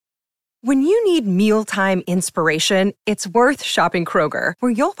When you need mealtime inspiration, it's worth shopping Kroger,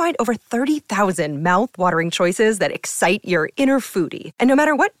 where you'll find over 30,000 mouth-watering choices that excite your inner foodie. And no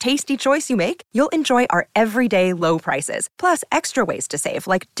matter what tasty choice you make, you'll enjoy our everyday low prices, plus extra ways to save,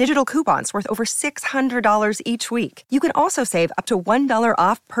 like digital coupons worth over $600 each week. You can also save up to $1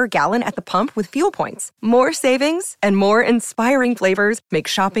 off per gallon at the pump with fuel points. More savings and more inspiring flavors make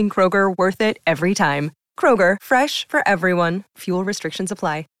shopping Kroger worth it every time. Kroger, fresh for everyone. Fuel restrictions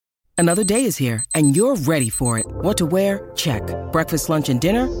apply. Another day is here, and you're ready for it. What to wear? Check. Breakfast, lunch, and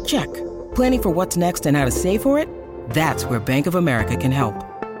dinner? Check. Planning for what's next and how to save for it? That's where Bank of America can help.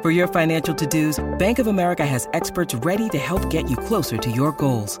 For your financial to-dos, Bank of America has experts ready to help get you closer to your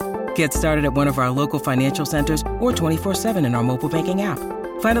goals. Get started at one of our local financial centers or 24/7 in our mobile banking app.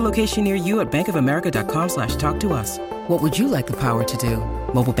 Find a location near you at bankofamerica.com/talktous. What would you like the power to do?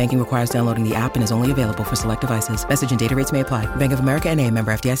 Mobile banking requires downloading the app and is only available for select devices. Message and data rates may apply. Bank of America N.A.,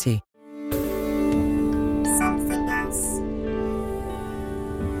 member FDIC. Something else.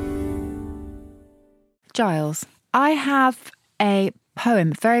 Giles, I have a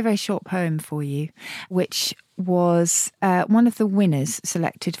poem, very, very short poem for you, which was one of the winners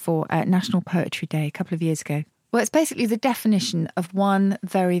selected for National Poetry Day a couple of years ago. Well, it's basically the definition of one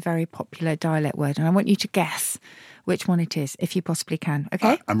very, very popular dialect word, and I want you to guess which one it is, if you possibly can,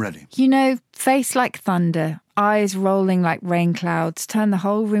 okay? I'm ready. You know, face like thunder, eyes rolling like rain clouds, turn the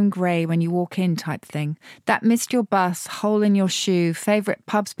whole room grey when you walk in type thing. That missed your bus, hole in your shoe, favourite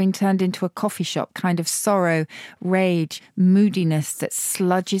pub's been turned into a coffee shop, kind of sorrow, rage, moodiness that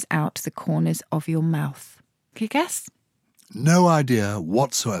sludges out the corners of your mouth. Can you guess? No idea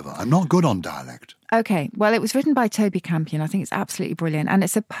whatsoever. I'm not good on dialect. Okay, well, it was written by Toby Campion. I think it's absolutely brilliant. And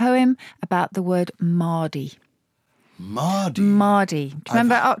it's a poem about the word Mardy. Mardy? Mardy. Do you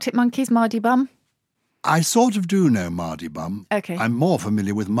remember Arctic Monkeys, Mardy Bum? I sort of do know Mardy Bum. Okay. I'm more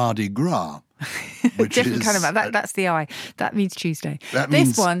familiar with Mardi Gras. Which Different is, kind of that's the I. That means Tuesday. That this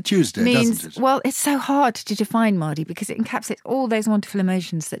means one Tuesday, means, doesn't it? Well, it's so hard to define Mardy because it encapsulates all those wonderful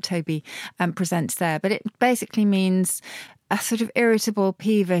emotions that Toby presents there. But it basically means a sort of irritable,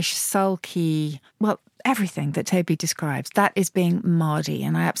 peevish, sulky, well, everything that Toby describes. That is being Mardy,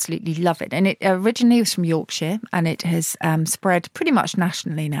 and I absolutely love it. And it originally was from Yorkshire, and it has spread pretty much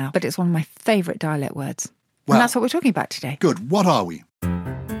nationally now. But it's one of my favourite dialect words. Well, and that's what we're talking about today. Good. What are we?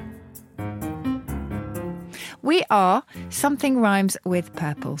 We are Something Rhymes with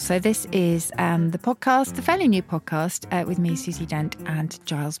Purple. So this is the podcast, the fairly new podcast with me, Susie Dent, and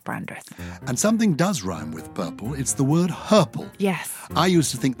Giles Brandreth. And something does rhyme with purple. It's the word herple. Yes. I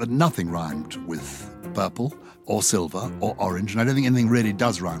used to think that nothing rhymed with purple or silver or orange, and I don't think anything really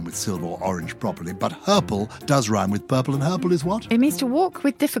does rhyme with silver or orange properly, but herple does rhyme with purple, and herple is what? It means to walk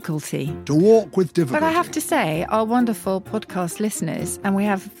with difficulty. To walk with difficulty. But I have to say, our wonderful podcast listeners, and we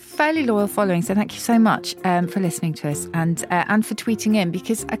have fairly loyal following, so thank you so much for listening to us and for tweeting in,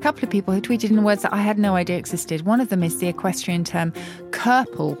 because a couple of people who tweeted in words that I had no idea existed. One of them is the equestrian term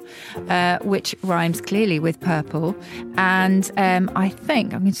curple, which rhymes clearly with purple. And I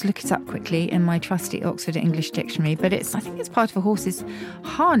think, I'm going to look it up quickly in my trusty Oxford English Dictionary, but I think it's part of a horse's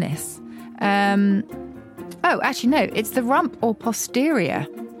harness. Actually, no, it's the rump or posterior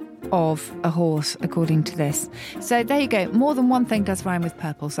of a horse, according to this. So there you go. More than one thing does rhyme with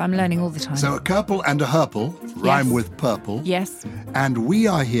purple, so I'm learning all the time. So a curple and a herple rhyme with purple. Yes. And we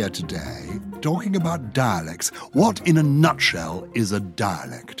are here today talking about dialects. What, in a nutshell, is a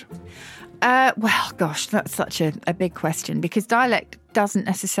dialect? Well, gosh, that's such a big question, because dialect doesn't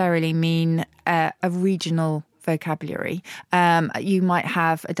necessarily mean a regional vocabulary. You might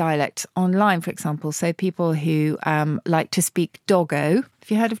have a dialect online, for example. So people who like to speak Doggo. Have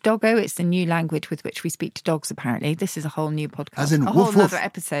you heard of Doggo? It's the new language with which we speak to dogs, apparently. This is a whole new podcast. As in a whole woof, other woof.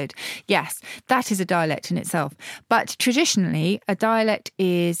 episode. Yes, that is a dialect in itself. But traditionally, a dialect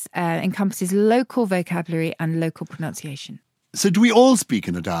encompasses local vocabulary and local pronunciation. So do we all speak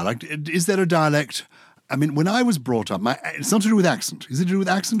in a dialect? Is there a dialect? I mean, when I was brought up, it's not to do with accent. Is it to do with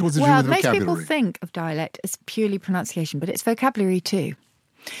accent or is it to do with vocabulary? Most people think of dialect as purely pronunciation, but it's vocabulary too.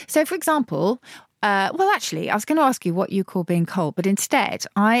 So, for example, actually, I was going to ask you what you call being cold, but instead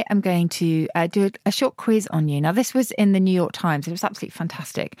I am going to do a short quiz on you. Now, this was in the New York Times. It was absolutely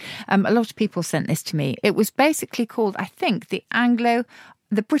fantastic. A lot of people sent this to me. It was basically called, I think, the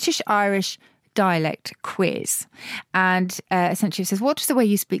British-Irish dialect quiz, and essentially it says, what does the way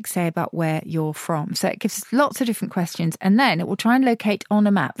you speak say about where you're from? So it gives us lots of different questions, and then it will try and locate on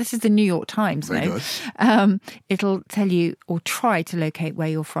a map. This is the New York Times. Very good. It'll tell you or try to locate where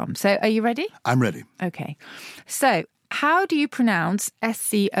you're from. So are you ready? I'm ready. Okay. So how do you pronounce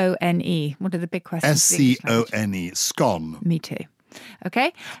Scone? What are the big questions? Scone, scone. Me too.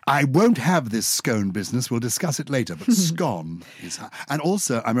 Okay? I won't have this scone business. We'll discuss it later. But scone is... And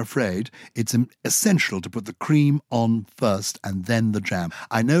also, I'm afraid, it's essential to put the cream on first and then the jam.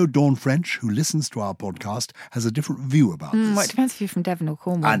 I know Dawn French, who listens to our podcast, has a different view about this. Well, it depends if you're from Devon or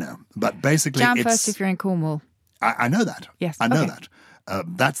Cornwall. I know. But basically, Jam first if you're in Cornwall. I know that. Yes. I know okay. that.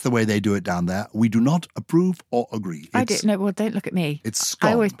 That's the way they do it down there. We do not approve or agree. I do. No, well, don't look at me. It's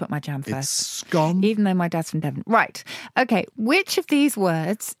scone. I always put my jam first. It's scone. Even though my dad's from Devon. Right. Okay. Which of these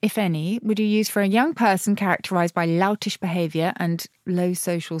words, if any, would you use for a young person characterised by loutish behaviour and low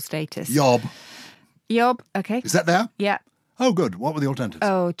social status? Yob. Yob. Okay. Is that there? Yeah. Oh, good. What were the alternatives?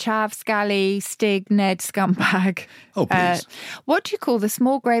 Oh, chav, scally, stig, Ned, scumbag. Oh, please. What do you call the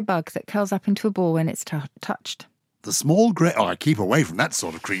small grey bug that curls up into a ball when it's touched? The small grey... Oh, I keep away from that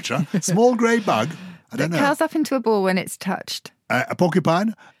sort of creature. Small grey bug. I don't know. It curls up into a ball when it's touched. A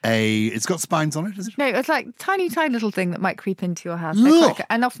porcupine. It's got spines on it, is it? No, it's like tiny little thing that might creep into your house. Look.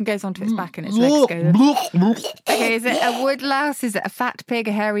 And often goes onto its back and its legs go... Okay, is it a woodlouse? Is it a fat pig,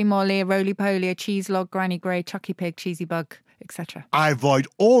 a hairy molly, a roly-poly, a cheese log, granny grey, chucky pig, cheesy bug, etc.? I avoid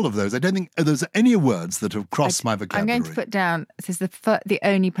all of those. I don't think there's any words that have crossed my vocabulary. I'm going to put down, this is the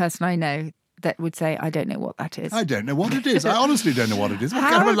only person I know that would say, I don't know what that is. I don't know what it is. I honestly don't know what it is. What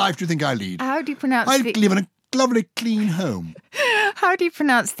kind of a life do you think I lead? How do you pronounce I live in a lovely, clean home. How do you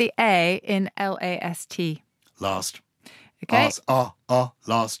pronounce the A in L-A-S-T? Last. Okay. Last.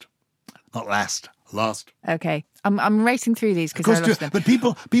 Not last. Last. Okay. I'm racing through these because I lost them. But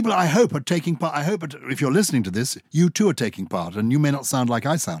people, I hope, are taking part. I hope that if you're listening to this, you too are taking part, and you may not sound like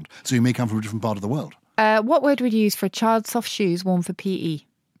I sound, so you may come from a different part of the world. What word would you use for a child's soft shoes worn for PE?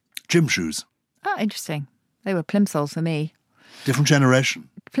 Gym shoes. Oh, interesting. They were plimsolls for me. Different generation.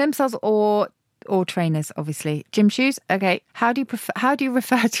 Plimsolls or trainers, obviously. Gym shoes. Okay. How do you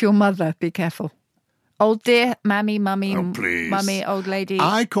refer to your mother? Be careful. Old dear, mammy, mummy, mummy, old lady.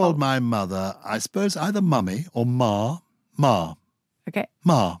 I called my mother, I suppose, either mummy or ma. Okay.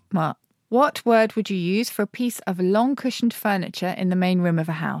 Ma. What word would you use for a piece of long cushioned furniture in the main room of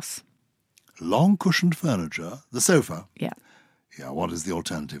a house? Long cushioned furniture? The sofa? Yeah. Yeah, what is the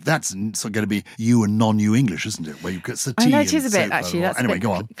alternative? That's going to be you and non-you English, isn't it? Where you get settee. I know, it is a bit, sofa actually. That's anyway, a bit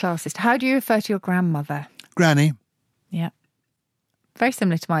go on. classist. How do you refer to your grandmother? Granny. Yeah. Very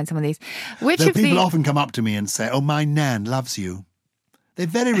similar to mine, some of these. People often come up to me and say, oh, my nan loves you. They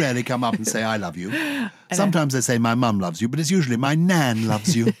very rarely come up and say, I love you. Sometimes they say, my mum loves you, but it's usually, my nan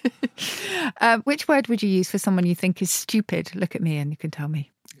loves you. Which word would you use for someone you think is stupid? Look at me and you can tell me.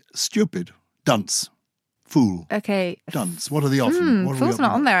 Stupid. Dunce. Fool. Okay. Dunce. What are the often? Fool's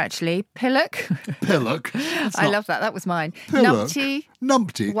not on there, actually. Pillock. Pillock. I love that. That was mine. Pillock. Numpty.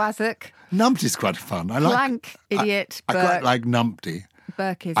 Numpty. Wazzock. Numpty's quite fun. Plank. Idiot. I quite like numpty.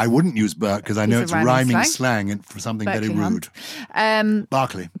 Burke is... I wouldn't use Burke because I know it's rhyming slang for something Berkeley very rude.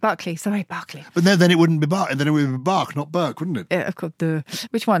 Barclay. Sorry, Barclay. But then it wouldn't be Bark. Then it would be Bark, not Burke, wouldn't it? Of course.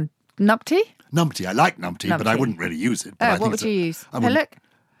 Which one? Numpty? Numpty. I like numpty, but I wouldn't really use it. What would you use? Pillock?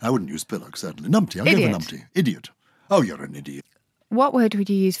 I wouldn't use pillock, certainly. Numpty. I'll go for numpty. Idiot. Oh, you're an idiot. What word would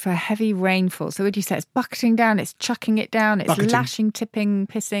you use for a heavy rainfall? So would you say it's bucketing down, it's chucking it down, it's bucketing. Lashing, tipping,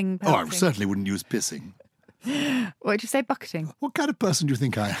 pissing, pelting? Oh, I certainly wouldn't use pissing. What did you say, bucketing? What kind of person do you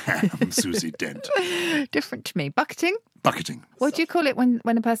think I am, Susie Dent? Different to me. Bucketing? Bucketing. What do you call it when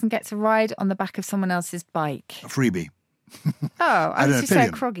a person gets a ride on the back of someone else's bike? A freebie. Oh, I was just say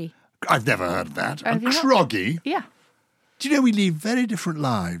a croggy. I've never heard of that. A Have you not? croggy? Yeah. Do you know we lead very different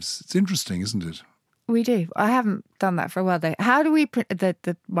lives? It's interesting, isn't it? We do. I haven't done that for a while, though. How do we...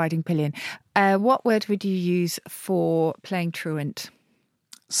 The riding pillion. What word would you use for playing truant?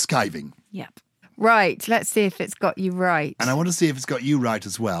 Skiving. Yep. Right. Let's see if it's got you right. And I want to see if it's got you right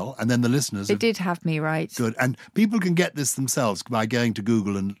as well. And then the listeners... It did have me right. Good. And people can get this themselves by going to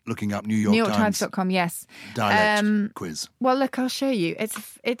Google and looking up New York Times. NewYorkTimes.com, yes. Dialect quiz. Well, look, I'll show you.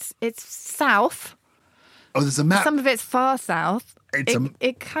 It's south. Oh, there's a map. Some of it's far south.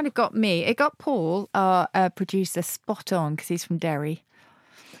 It kind of got me. It got Paul, our producer, spot on because he's from Derry.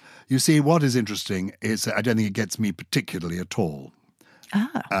 You see, what is interesting is I don't think it gets me particularly at all.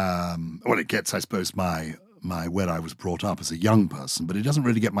 Well, it gets, I suppose, my where I was brought up as a young person, but it doesn't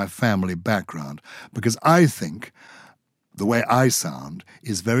really get my family background because I think the way I sound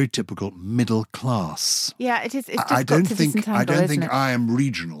is very typical middle class. Yeah, it is. It's I don't think it? I am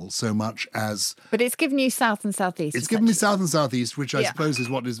regional so much as. But it's given you south and southeast. It's given me south and southeast, which I suppose is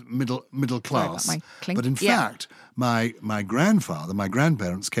what is middle class. Sorry about my clink. But in fact, my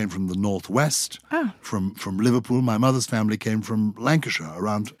grandparents came from the northwest, from Liverpool. My mother's family came from Lancashire,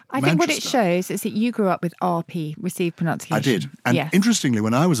 around I Manchester. think what it shows is that you grew up with RP, received pronunciation. I did. And interestingly,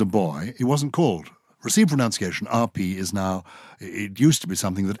 when I was a boy, it wasn't called received pronunciation, RP, is now, it used to be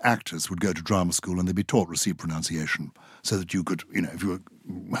something that actors would go to drama school and they'd be taught received pronunciation so that you could, if you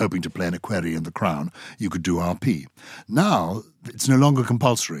were hoping to play an equerry in The Crown, you could do RP. Now, it's no longer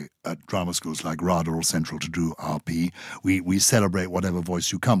compulsory at drama schools like RADA or Central to do RP. We celebrate whatever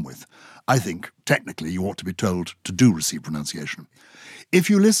voice you come with. I think, technically, you ought to be told to do received pronunciation. If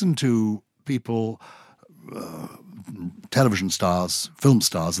you listen to people, television stars, film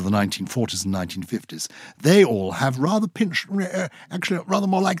stars of the 1940s and 1950s, they all have rather pinched, actually rather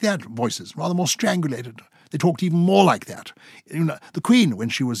more like that voices, rather more strangulated. They talked even more like that. The Queen, when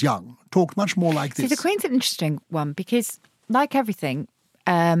she was young, talked much more like this. See, the Queen's an interesting one because, like everything,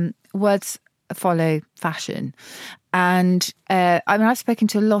 words follow fashion. And I've spoken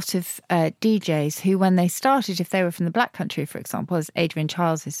to a lot of DJs who, when they started, if they were from the Black Country, for example, as Adrian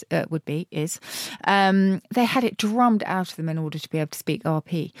Chiles is, they had it drummed out of them in order to be able to speak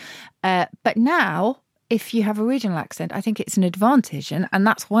RP. But now, if you have a regional accent, I think it's an advantage, and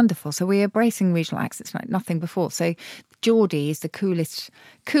that's wonderful. So we're embracing regional accents like nothing before. So Geordie is the coolest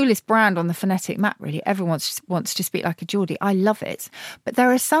brand on the phonetic map, really. Everyone wants to speak like a Geordie. I love it. But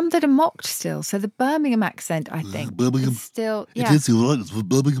there are some that are mocked still. So the Birmingham accent, I think, Birmingham. is still... Yeah. It is, you're right, it's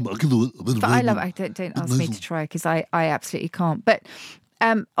Birmingham. I can do it. But I love it. Don't ask me to try, because I absolutely can't. But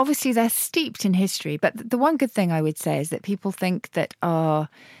obviously they're steeped in history. But the one good thing I would say is that people think that our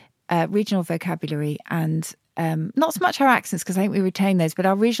regional vocabulary and not so much our accents, because I think we retain those, but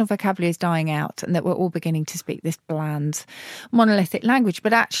our regional vocabulary is dying out and that we're all beginning to speak this bland, monolithic language.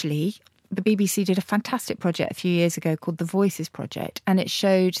 But actually, the BBC did a fantastic project a few years ago called the Voices Project, and it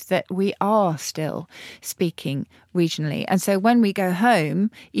showed that we are still speaking regionally. And so when we go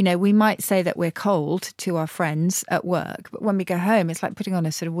home, we might say that we're cold to our friends at work, but when we go home, it's like putting on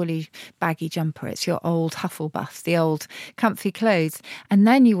a sort of woolly, baggy jumper. It's your old Hufflepuff, the old comfy clothes. And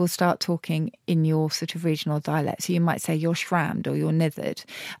then you will start talking in your sort of regional dialect. So you might say you're shrammed or you're nithered,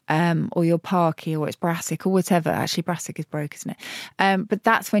 or you're parky, or it's brassic, or whatever. Actually, brassic is broke, isn't it? But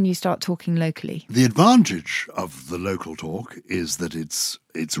that's when you start talking locally. The advantage of the local talk is that it's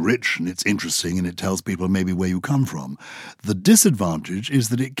rich and it's interesting and it tells people maybe where you come from. The disadvantage is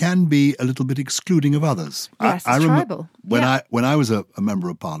that it can be a little bit excluding of others. Yes, it's tribal. When I was a member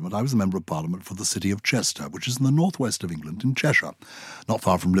of Parliament, I was a member of Parliament for the city of Chester, which is in the northwest of England, in Cheshire, not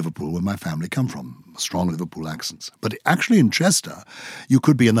far from Liverpool, where my family come from. Strong Liverpool accents. But actually in Chester, you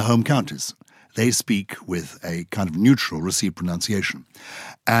could be in the home counties. They speak with a kind of neutral received pronunciation.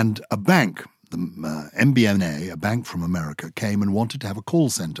 And a bank, the MBNA, a bank from America, came and wanted to have a call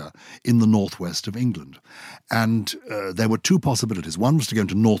centre in the northwest of England. And there were two possibilities. One was to go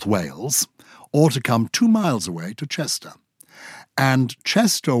into North Wales or to come 2 miles away to Chester. And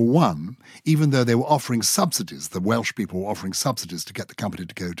Chester won, even though they were offering subsidies. The Welsh people were offering subsidies to get the company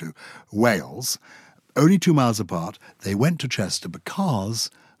to go to Wales. Only 2 miles apart, they went to Chester because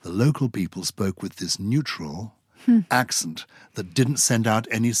the local people spoke with this neutral accent that didn't send out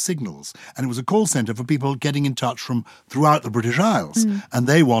any signals. And it was a call centre for people getting in touch from throughout the British Isles. And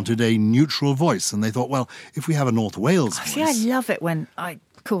they wanted a neutral voice. And they thought, well, if we have a North Wales voice... See, I love it when I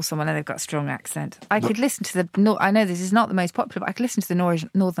call someone and they've got a strong accent. I could listen to I know this is not the most popular, but I could listen to the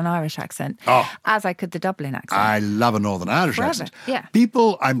Northern Irish accent as I could the Dublin accent. I love a Northern Irish accent. Yeah.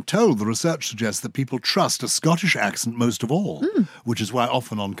 People, I'm told, the research suggests that people trust a Scottish accent most of all, which is why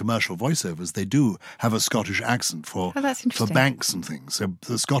often on commercial voiceovers they do have a Scottish accent for banks and things. So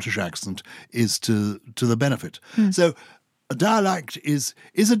the Scottish accent is to the benefit. So a dialect is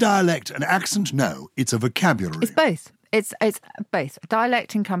a dialect an accent? No, it's a vocabulary. It's both. It's both.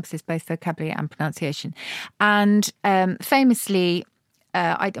 Dialect encompasses both vocabulary and pronunciation. And famously,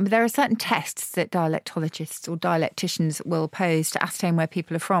 there are certain tests that dialectologists or dialecticians will pose to ascertain where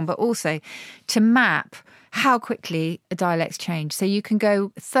people are from, but also to map how quickly dialects change. So you can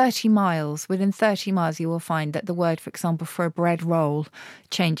go 30 miles. Within 30 miles, you will find that the word, for example, for a bread roll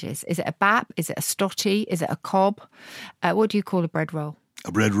changes. Is it a bap? Is it a stotty? Is it a cob? What do you call a bread roll?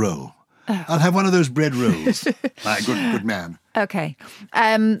 A bread roll. I'll have one of those bread rolls. Good man. Okay.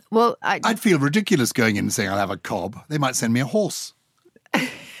 I'd feel ridiculous going in and saying I'll have a cob. They might send me a horse.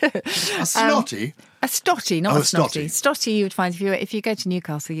 A snotty? A stotty, not a snotty. Stotty you would find if you go to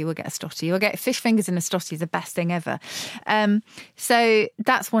Newcastle, you will get a stotty. You will get fish fingers in a stotty, the best thing ever. So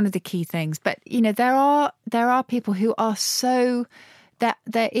that's one of the key things. But, there are people who are so... that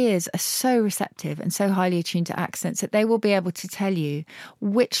their ears are so receptive and so highly attuned to accents that they will be able to tell you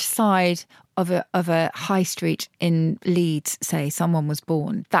which side of a high street in Leeds, say, someone was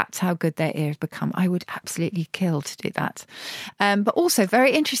born. That's how good their ears become. I would absolutely kill to do that. But also,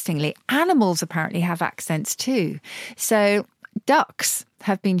 very interestingly, animals apparently have accents too. So ducks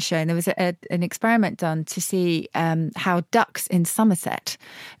have been shown. There was an experiment done to see how ducks in Somerset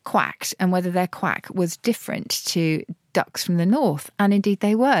quacked and whether their quack was different to ducks from the north. And indeed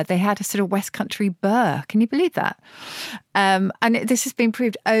they were. They had a sort of West Country burr. Can you believe that? And this has been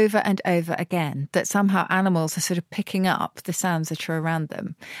proved over and over again, that somehow animals are sort of picking up the sounds that are around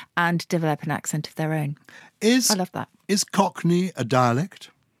them and develop an accent of their own. I love that. Is Cockney a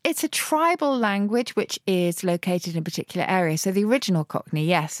dialect? It's a tribal language which is located in a particular area. So the original Cockney,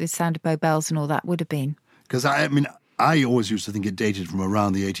 yes, the sound of Bow Bells and all that would have been. Because, I always used to think it dated from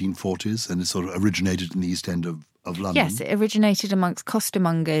around the 1840s and it sort of originated in the East End of London. Yes, it originated amongst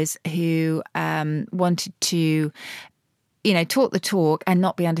costermongers who wanted to, talk the talk and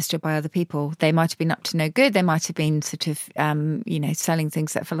not be understood by other people. They might have been up to no good. They might have been sort of, selling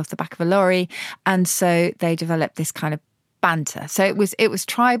things that fell off the back of a lorry. And so they developed this kind of banter. So it was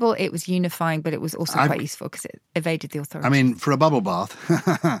tribal, it was unifying, but it was also quite useful because it evaded the authorities. For a bubble bath,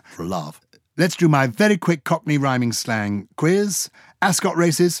 for a laugh, let's do my very quick Cockney rhyming slang quiz. Ascot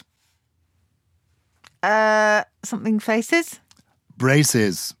races. Something faces?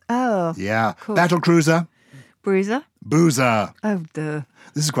 Braces. Oh. Yeah. Cool. Battle cruiser. Bruiser. Boozer. Oh, duh.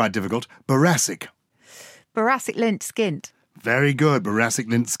 This is quite difficult. Boracic. Boracic lint skint. Very good. Boracic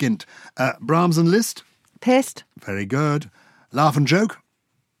lint skint. Brahms and Liszt. Pissed. Very good. Laugh and joke.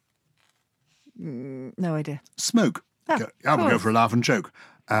 No idea. Smoke. Oh, I would go for a laugh and joke.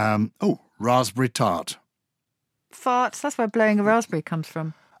 Raspberry tart. Farts. That's where blowing a raspberry comes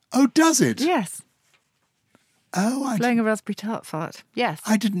from. Oh, does it? Yes. Oh, blowing a raspberry tart fart. Yes.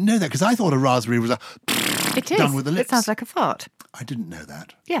 I didn't know that because I thought a raspberry was done with the lips. It sounds like a fart. I didn't know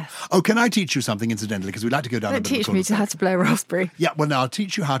that. Yes. Oh, can I teach you something incidentally? Because we'd like to go down a bit of a Don't teach me how to blow a raspberry. Yeah, well, now I'll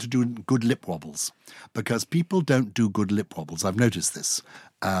teach you how to do good lip wobbles because people don't do good lip wobbles. I've noticed this.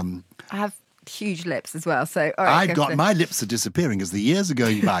 I have huge lips as well, so all right. My lips are disappearing as the years are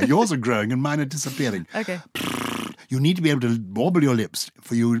going by. Yours are growing and mine are disappearing. Okay. You need to be able to wobble your lips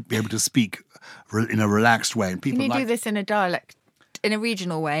for you to be able to speak in a relaxed way. And people Can you do this in a dialect, in a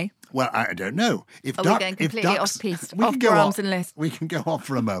regional way? Well, I don't know. We're going completely off-piste, off Brahms and Liszt. We can go off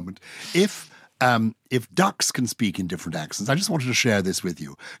for a moment. If ducks can speak in different accents, I just wanted to share this with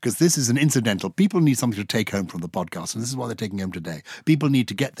you because this is an incidental. People need something to take home from the podcast, and this is what they're taking home today. People need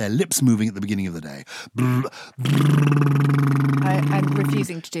to get their lips moving at the beginning of the day. I'm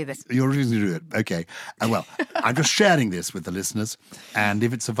refusing to do this. You're refusing to do it? Okay. Well, I'm just sharing this with the listeners, and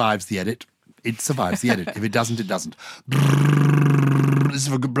if it survives the edit, it survives the edit. If it doesn't, it doesn't. This is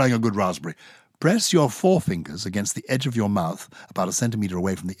for blowing a good raspberry. Press your forefingers against the edge of your mouth, about a centimetre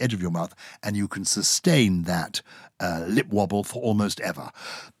away from the edge of your mouth, and you can sustain that lip wobble for almost ever.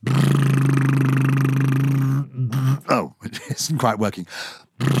 Oh, it isn't quite working.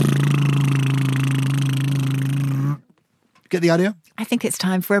 Get the idea? I think it's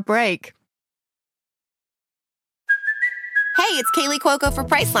time for a break. Hey, it's Kaylee Cuoco for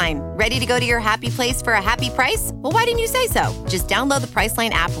Priceline. Ready to go to your happy place for a happy price? Well, why didn't you say so? Just download the Priceline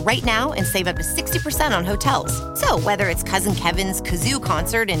app right now and save up to 60% on hotels. So whether it's Cousin Kevin's Kazoo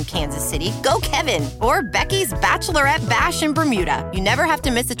Concert in Kansas City, go Kevin, or Becky's Bachelorette Bash in Bermuda, you never have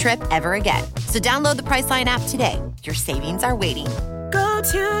to miss a trip ever again. So download the Priceline app today. Your savings are waiting. Go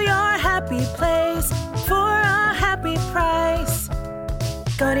to your happy place for a happy price.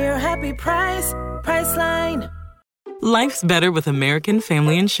 Go to your happy price, Priceline. Life's better with American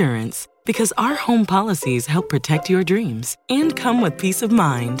Family Insurance because our home policies help protect your dreams and come with peace of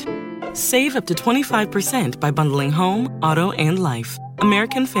mind. Save up to 25% by bundling home, auto, and life.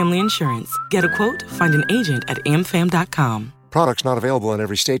 American Family Insurance. Get a quote, find an agent at amfam.com. Products not available in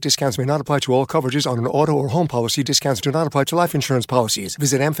every state. Discounts may not apply to all coverages on an auto or home policy. Discounts do not apply to life insurance policies.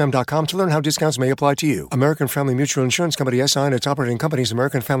 Visit amfam.com to learn how discounts may apply to you. American Family Mutual Insurance Company, SI, and its operating companies,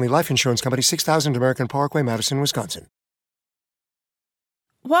 American Family Life Insurance Company, 6000 American Parkway, Madison, Wisconsin.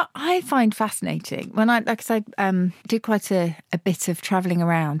 What I find fascinating, when I did quite a bit of travelling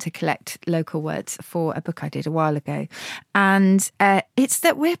around to collect local words for a book I did a while ago, and it's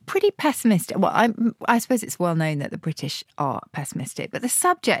that we're pretty pessimistic. Well, I suppose it's well known that the British are pessimistic, but the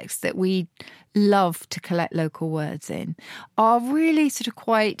subjects that we love to collect local words in are really sort of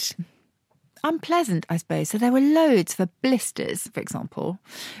quite unpleasant, I suppose. So there were loads for blisters, for example,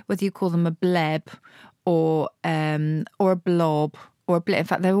 whether you call them a bleb or a blob. In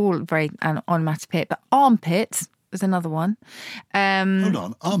fact, they're all very onomatopoeic, but armpit was another one. Hold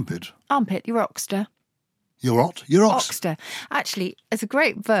on, armpit? Armpit, you're oxter. You're what? You're oxter. Actually, it's a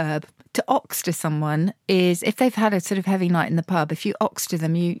great verb. To oxter someone is, if they've had a sort of heavy night in the pub, if you oxter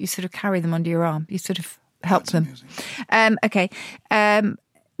them, you sort of carry them under your arm. You sort of help them. Amusing. Okay.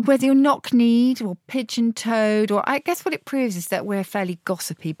 whether you're knock-kneed or pigeon-toed, or I guess what it proves is that we're a fairly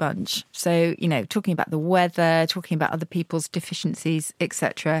gossipy bunch. So, talking about the weather, talking about other people's deficiencies,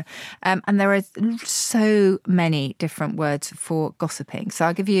 etc. And there are so many different words for gossiping. So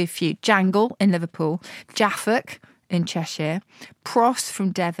I'll give you a few. Jangle in Liverpool, Jaffock in Cheshire, Pross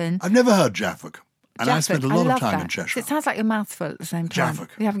from Devon. I've never heard Jaffock. And Jaffock. I spent a lot of time that. in Cheshire. It sounds like a mouthful at the same time.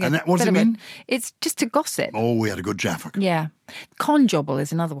 Jaffock. And what does it mean? It's just to gossip. Oh, we had a good Jaffock. Yeah. Conjobble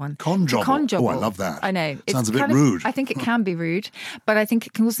is another one. Conjobble. Oh, I love that. I know. Sounds a bit rude. I think it can be rude, but I think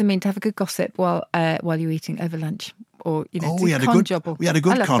it can also mean to have a good gossip while you're eating over lunch. Or, we had a good conjobble.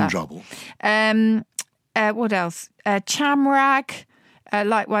 What else? Chamrag.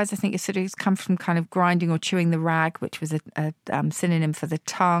 Likewise, I think it comes from kind of grinding or chewing the rag, which was a synonym for the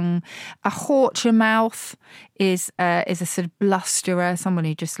tongue. A hauncher mouth is a sort of blusterer, someone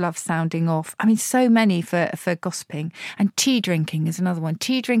who just loves sounding off. I mean, so many for gossiping. And tea drinking is another one.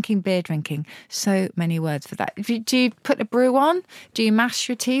 Tea drinking, beer drinking. So many words for that. Do you put a brew on? Do you mash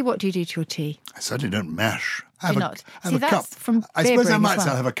your tea? What do you do to your tea? I certainly don't mash. I not. have a cup. From I suppose I might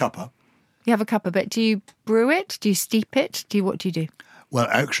well. have a cuppa. You have a cuppa, but do you brew it? Do you steep it? What do you do? Well,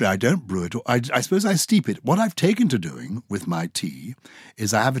 actually, I don't brew it. I suppose I steep it. What I've taken to doing with my tea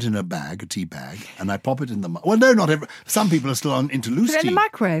is I have it in a tea bag, and I pop it in the... Well, no, not every... Some people are still into loose tea. Put it in the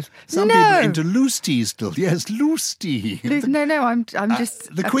microwave? Some people are into loose tea still. Yes, loose tea. No, I'm just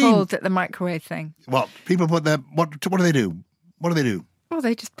appalled at the microwave thing. Well, people put their... What do they do? Well,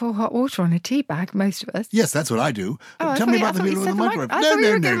 they just pour hot water on a tea bag, most of us. Yes, that's what I do. Oh, Tell me about the people in the microwave. I thought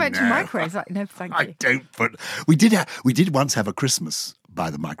you were going back to microwaves. No, thank you. I don't put... We did once have a Christmas by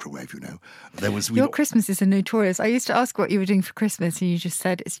the microwave, Your Christmases are notorious. I used to ask what you were doing for Christmas, and you just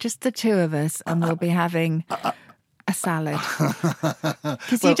said, it's just the two of us, and we'll be having... a salad.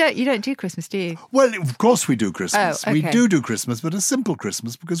 Because you don't do Christmas, do you? Well, of course we do Christmas. Oh, okay. We do Christmas, but a simple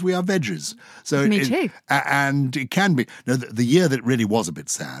Christmas because we are veggies. So Me too. And it can be. No, the year that really was a bit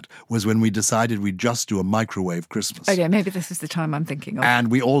sad was when we decided we'd just do a microwave Christmas. Oh, yeah, maybe this is the time I'm thinking of. And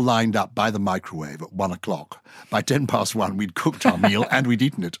we all lined up by the microwave at 1 o'clock. By 1:10, we'd cooked our meal and we'd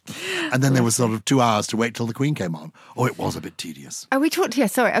eaten it. And then there was sort of 2 hours to wait till the Queen came on. Oh, it was a bit tedious. Oh, we talked... Yeah,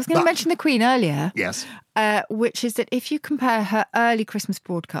 sorry. I was going to mention the Queen earlier. Yes. Which is that if you compare her early Christmas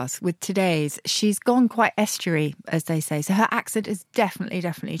broadcasts with today's, she's gone quite estuary, as they say. So her accent has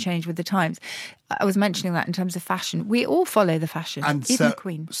definitely changed with the times. I was mentioning that in terms of fashion. We all follow the fashion, and even the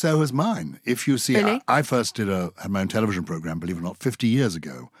Queen. So has mine. If you see, Really? I first had my own television programme, believe it or not, 50 years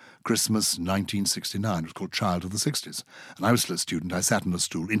ago, Christmas 1969. It was called Child of the 60s. And I was still a student. I sat on a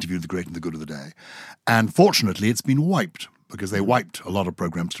stool, interviewed the great and the good of the day. And fortunately, it's been wiped, because they wiped a lot of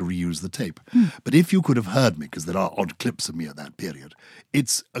programmes to reuse the tape. But if you could have heard me, because there are odd clips of me at that period,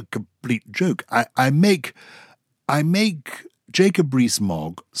 it's a complete joke. I make Jacob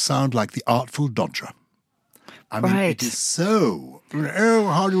Rees-Mogg sound like the Artful Dodger. I mean, it is so... Oh,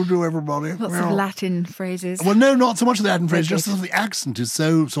 how do you do, everybody? Lots of Latin phrases. Well, no, not so much the Latin phrases, just that the accent is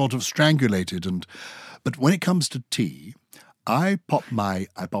so sort of strangulated. But when it comes to tea... I pop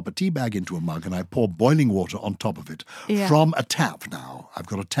a tea bag into a mug and I pour boiling water on top of it from a tap now. I've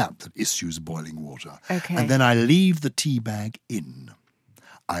got a tap that issues boiling water. Okay. And then I leave the tea bag in.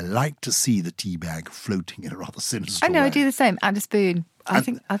 I like to see the tea bag floating in a rather sinister way. I do the same. Add a spoon. I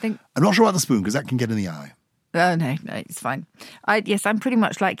think. I'm not sure about the spoon because that can get in the eye. Oh, no, it's fine. Yes, I'm pretty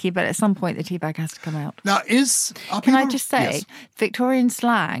much like you, but at some point the tea bag has to come out. Now, Can I just say, Victorian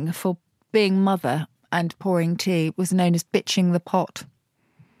slang for being mother and pouring tea was known as bitching the pot.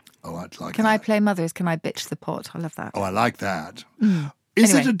 Oh, I'd like Can that. I play mothers? Can I bitch the pot? I love that. Oh, I like that.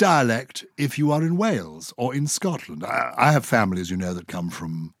 Is Anyway. it a dialect if you are in Wales or in Scotland? I have families, that come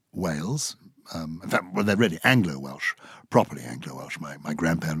from Wales. In fact, they're really Anglo-Welsh, properly Anglo-Welsh. My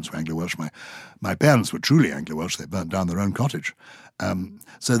grandparents were Anglo-Welsh. My parents were truly Anglo-Welsh. They burnt down their own cottage.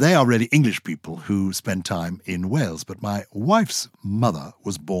 So they are really English people who spend time in Wales. But my wife's mother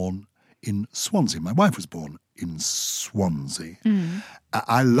was born in Swansea. My wife was born in Swansea.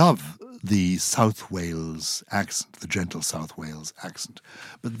 I love the South Wales accent, the gentle South Wales accent.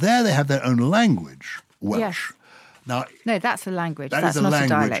 But there they have their own language, Welsh. Yes. Now, No, that's a language. that That's is a not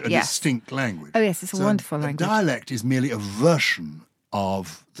language, a dialect. a Yes. distinct language. Oh, yes, it's a wonderful language. A dialect is merely a version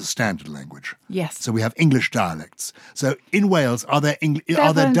of the standard language. Yes. So we have English dialects. So in Wales, are there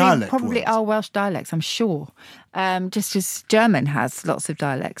There dialect probably words? are Welsh dialects, I'm sure. Just as German has lots of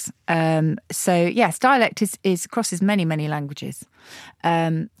dialects. So yes, dialect crosses many, many languages.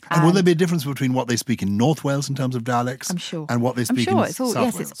 And will there be a difference between what they speak in North Wales in terms of dialects? I'm sure. And what they speak in South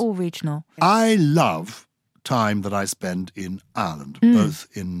Wales? It's all regional. I love time that I spend in Ireland, both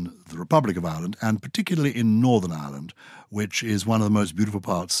in the Republic of Ireland and particularly in Northern Ireland, which is one of the most beautiful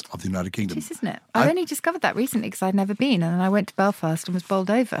parts of the United Kingdom. It is, isn't it? I've only discovered that recently because I'd never been, and then I went to Belfast and was bowled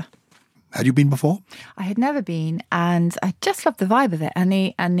over. Had you been before? I had never been, and I just loved the vibe of it and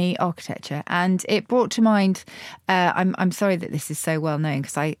the architecture. And it brought to mind, I'm sorry that this is so well known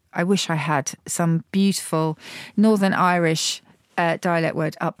because I wish I had some beautiful Northern Irish dialect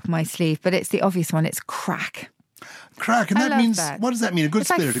word up my sleeve, but it's the obvious one. It's crack. Crack, and that means, what does that mean? A good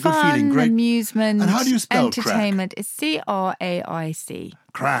spirit, like a good feeling, great amusement. And how do you spell entertainment? crack? It's CRAIC.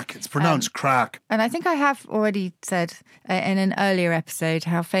 Crack, it's pronounced crack. And I think I have already said in an earlier episode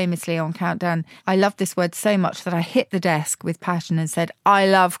how famously on Countdown, I love this word so much that I hit the desk with passion and said, I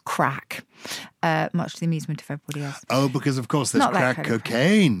love crack, much to the amusement of everybody else. Oh, because of course there's Not that crack kind of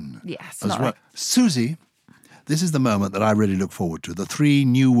cocaine. Yes. As well. Susie, this is the moment that I really look forward to. The 3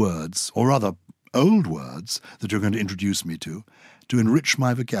 new words, or rather old words, that you're going to introduce me to enrich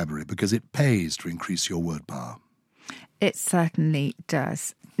my vocabulary, because it pays to increase your word power. It certainly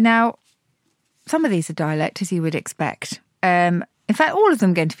does. Now, some of these are dialect, as you would expect. In fact, all of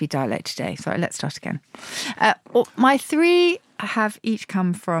them are going to be dialect today. Sorry, let's start again. My 3 have each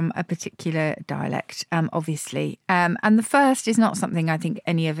come from a particular dialect, obviously. And the first is not something I think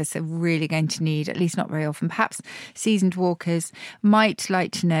any of us are really going to need, at least not very often. Perhaps seasoned walkers might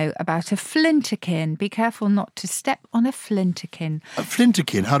like to know about a flinterkin. Be careful not to step on a flinterkin. A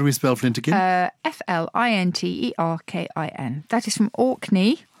flinterkin? How do we spell flinterkin? Flinterkin. That is from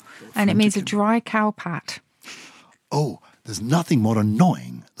Orkney, and it means a dry cow pat. Oh, there's nothing more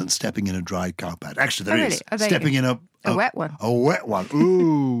annoying than stepping in a dry cow pat. Actually, there is. Oh, stepping in a wet one. A wet one.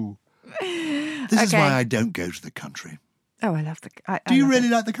 Ooh. This is why I don't go to the country. Oh, I love the... Do you really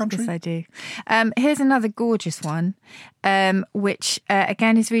like the country? Yes, I do. Here's another gorgeous one, which,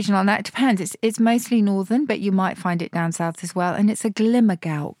 again, is regional. Now, it depends. It's mostly northern, but you might find it down south as well, and it's a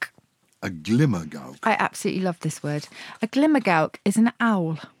glimmergowk. A glimmergowk? I absolutely love this word. A glimmergowk is an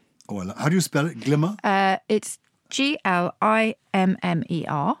owl. Oh, how do you spell it? Glimmer? It's Glimmer, so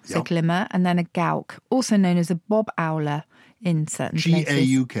Yep. glimmer, and then a gowk, also known as a bob owler in certain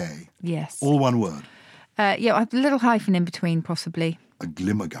places. Gauk. Yes. All one word. A little hyphen in between, possibly. A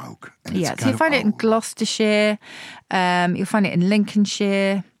glimmergowk. And it's a So kind you find of it in owl. Gloucestershire. You'll find it in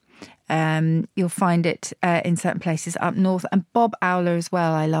Lincolnshire. You'll find it in certain places up north, and Bob Owler as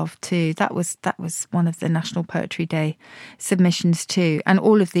well. I love too. That was one of the National Poetry Day submissions too, and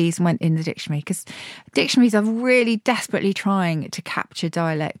all of these went in the dictionary because dictionaries are really desperately trying to capture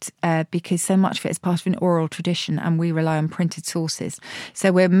dialect because so much of it is part of an oral tradition, and we rely on printed sources.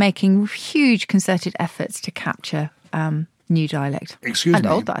 So we're making huge concerted efforts to capture new dialect. Excuse and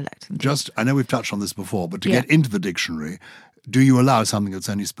me. old dialect. I know we've touched on this before, but to get into the dictionary, do you allow something that's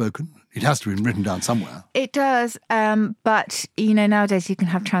only spoken? It has to be written down somewhere. It does, but nowadays you can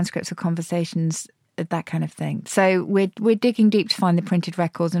have transcripts of conversations, that kind of thing. So we're digging deep to find the printed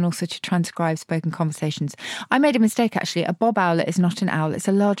records and also to transcribe spoken conversations. I made a mistake actually. A bob owler is not an owl; it's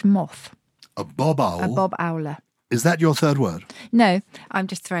a large moth. A bob owl. A bob owler. Is that your third word? No, I'm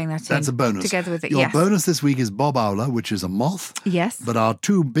just throwing that in. That's a bonus. Together with it, Your yes. bonus this week is bob owler, which is a moth. Yes. But our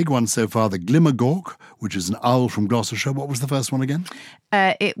 2 big ones so far, the glimmergawk, which is an owl from Gloucestershire. What was the first one again?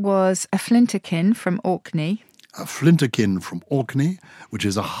 It was a flinterkin from Orkney. A flinterkin from Orkney, which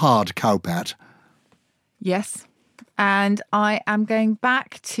is a hard cowpat. Yes. And I am going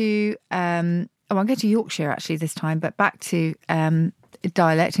back to, I'm going to Yorkshire actually this time, but back to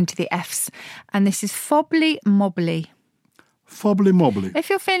dialect, into the Fs. And this is fobbly mobbly. Fobbly mobbly. If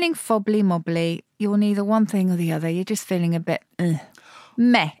you're feeling fobbly mobbly, you're neither one thing or the other. You're just feeling a bit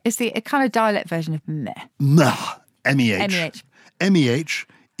meh. It's the kind of dialect version of meh. Meh. M-E-H. M-E-H. M-E-H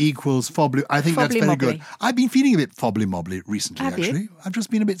equals fobbly. I think that's Fobbly very mobbly. good. I've been feeling a bit fobbly mobbly recently, Have you? actually. I've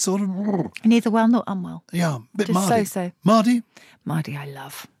just been a bit sort of... Neither well nor unwell. Yeah, a bit Just mardy. so-so. Mardy. Mardy, I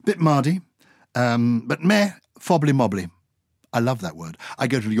love. Bit mardy. But meh, fobbly mobbly. I love that word. I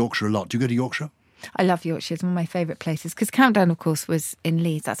go to Yorkshire a lot. Do you go to Yorkshire? I love Yorkshire. It's one of my favourite places because Countdown, of course, was in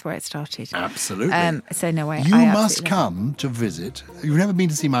Leeds. That's where it started. Absolutely. So no way. You I must absolutely come to visit. You've never been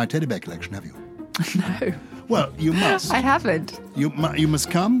to see my teddy bear collection, have you? No, Well, you must. I haven't. You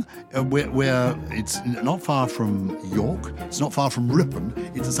must come where it's not far from York. It's not far from Ripon.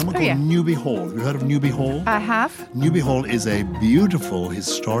 It's somewhere called yeah. Newby Hall. Have you heard of Newby Hall? I have. Newby Hall is a beautiful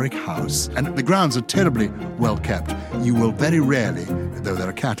historic house, and the grounds are terribly well kept. You will very rarely, though there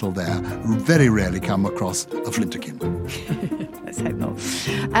are cattle there, very rarely come across a flinterkin. Let's hope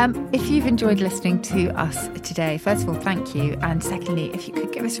not. If you've enjoyed listening to us today, first of all, thank you. And secondly, if you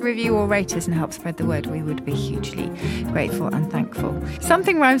could give us a review or rate us and help spread the word, we would be hugely grateful and thankful.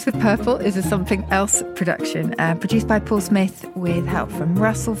 Something Rhymes with Purple is a Something Else production, produced by Paul Smith with help from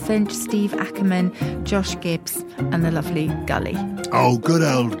Russell Finch, Steve Ackerman, Josh Gibbs and the lovely Gully. Oh, good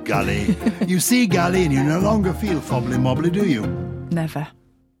old Gully. You see Gully and you no longer feel fobbly-mobbly, do you? Never.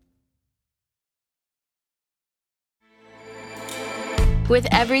 With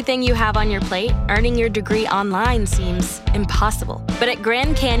everything you have on your plate, earning your degree online seems impossible. But at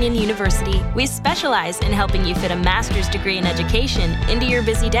Grand Canyon University, we specialize in helping you fit a master's degree in education into your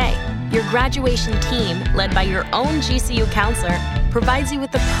busy day. Your graduation team, led by your own GCU counselor, provides you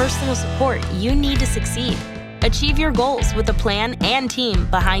with the personal support you need to succeed. Achieve your goals with a plan and team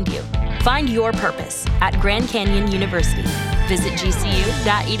behind you. Find your purpose at Grand Canyon University. Visit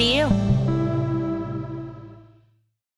gcu.edu.